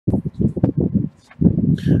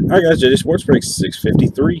Alright guys, JJ Sports Break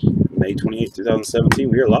 653, May 28, 2017.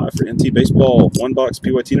 We are live for NT Baseball, one box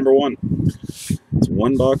PYT number 1. It's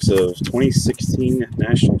one box of 2016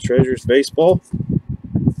 National Treasures Baseball.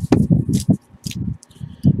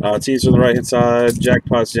 Teams on the right hand side,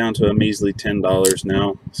 jackpot's down to a measly $10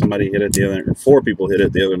 now. Somebody hit it the other, or 4 people hit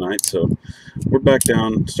it the other night, so we're back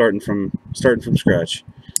down, starting from scratch.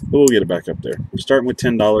 But we'll get it back up there. We're starting with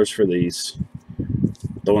 $10 for these.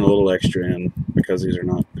 Throwing a little extra in because these are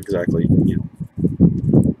not exactly,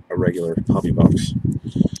 a regular hobby box.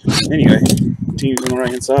 Anyway, teams on the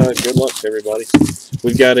right hand side. Good luck to everybody.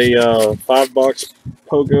 We've got a 5-box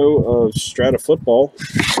Pogo of Strata Football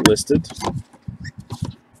listed.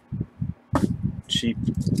 Cheap,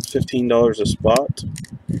 $15 a spot.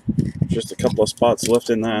 Just a couple of spots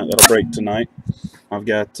left in that. That'll break tonight. I've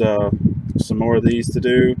got some more of these to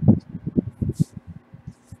do.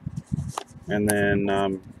 And then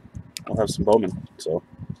I'll have some Bowman. So,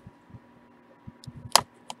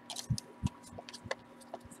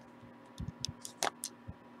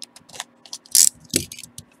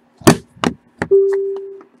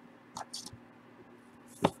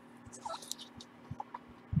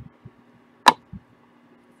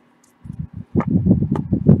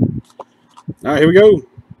 all right, here we go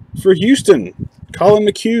for Houston. Colin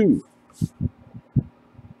McHugh.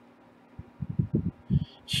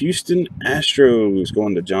 Houston Astros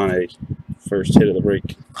going to John A. First hit of the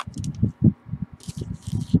break.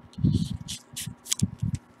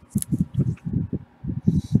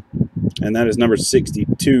 And that is number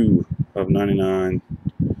 62 of 99.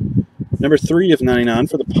 Number 3 of 99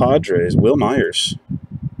 for the Padres, Will Myers.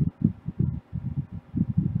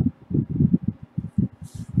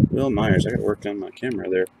 Will Myers. I got to work on my camera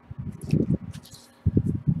there.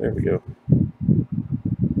 There we go.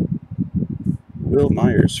 Will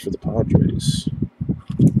Myers for the Padres.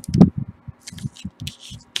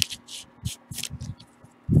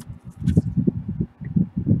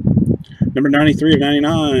 Number 93 of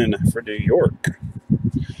 99 for New York,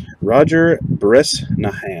 Roger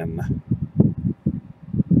Bresnahan.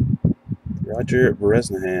 Roger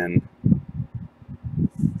Bresnahan.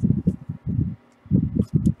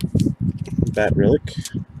 Bat relic.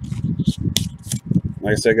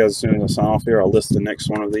 Like I said, guys, as soon as I sign off here, I'll list the next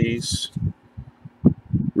one of these.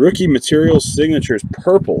 Rookie Materials Signatures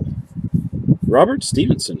Purple, Robert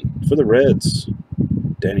Stevenson for the Reds,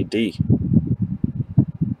 Danny D.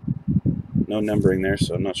 No numbering there,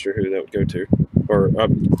 so I'm not sure who that would go to. Or,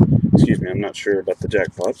 excuse me, I'm not sure about the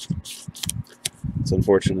jackpot. It's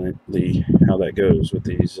unfortunately how that goes with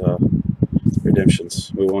these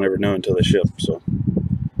redemptions. We won't ever know until they ship, so.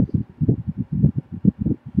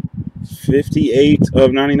 58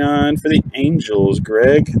 of 99 for the Angels,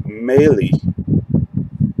 Greg Mahle.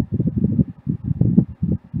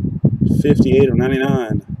 58 of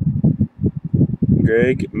 99,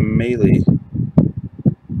 Greg Mahle.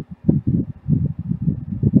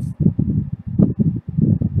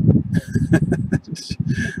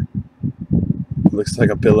 Looks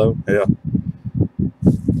like a pillow, yeah.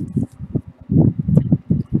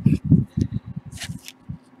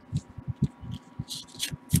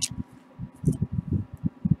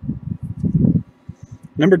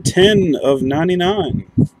 Number 10 of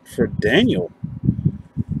 99 for Daniel.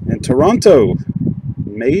 And Toronto,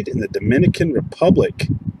 made in the Dominican Republic,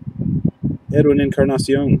 Edwin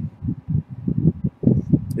Encarnacion.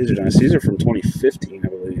 These are nice. These are from 2015, I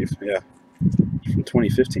believe. Yeah, from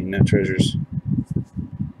 2015, Net Treasures.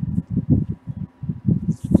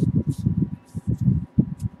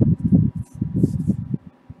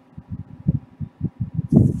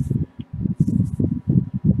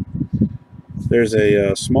 There's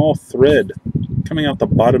a small thread coming out the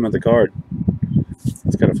bottom of the card.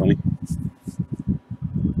 It's kind of funny.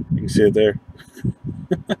 You can see it there.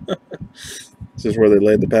 This is where they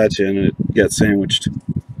laid the patch in and it got sandwiched.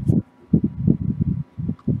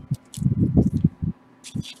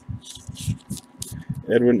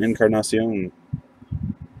 Edwin Encarnacion,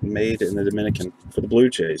 made in the Dominican for the Blue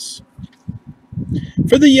Jays.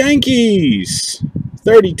 For the Yankees,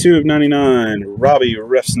 32 of 99, Robbie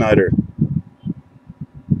Refsnyder.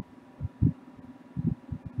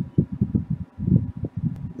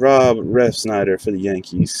 Rob Refsnyder for the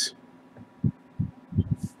Yankees.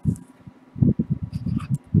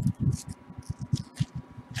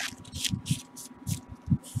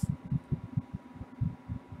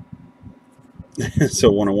 So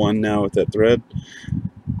 101 now with that thread.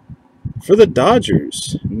 For the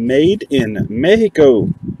Dodgers, made in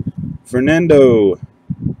Mexico, Fernando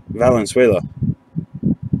Valenzuela.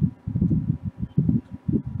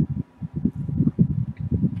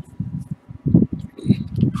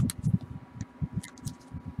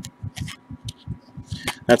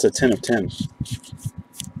 That's a 10 of 10.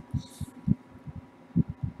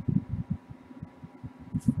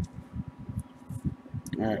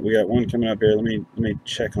 All right, we got one coming up here. Let me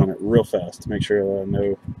check on it real fast to make sure that I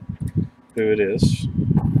know who it is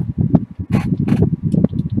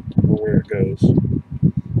or where it goes.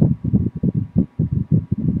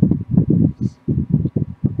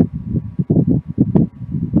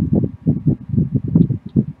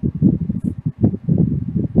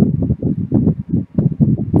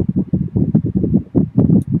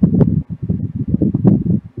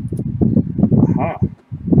 Aha.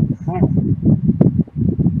 Aha.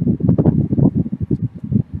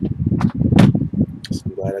 So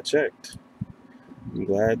I'm glad I checked. I'm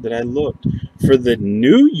glad that I looked. For the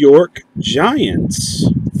New York Giants,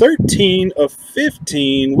 13 of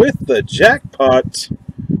 15 with the jackpot,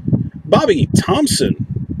 Bobby Thomson.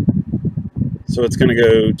 So it's going to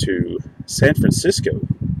go to San Francisco.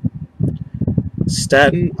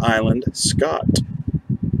 Staten Island Scott.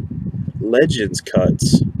 Legends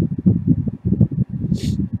Cuts.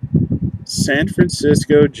 San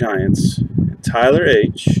Francisco Giants. And Tyler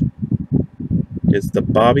H. is the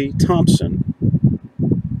Bobby Thomson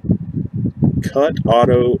Cut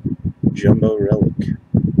Auto Jumbo Relic.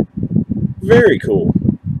 Very cool.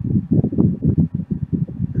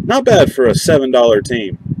 Not bad for a $7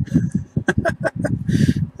 team.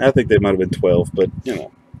 I think they might have been 12, but you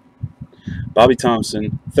know. Bobby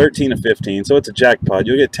Thomson, 13 of 15, so it's a jackpot.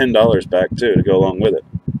 You'll get $10 back too to go along with it.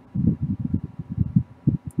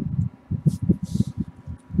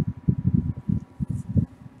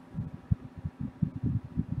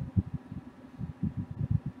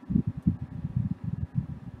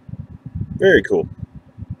 Very cool.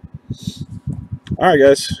 Alright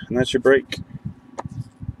guys, and that's your break.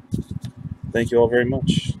 Thank you all very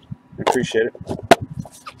much. I appreciate it.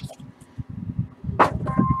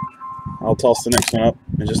 I'll toss the next one up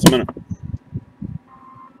in just a minute.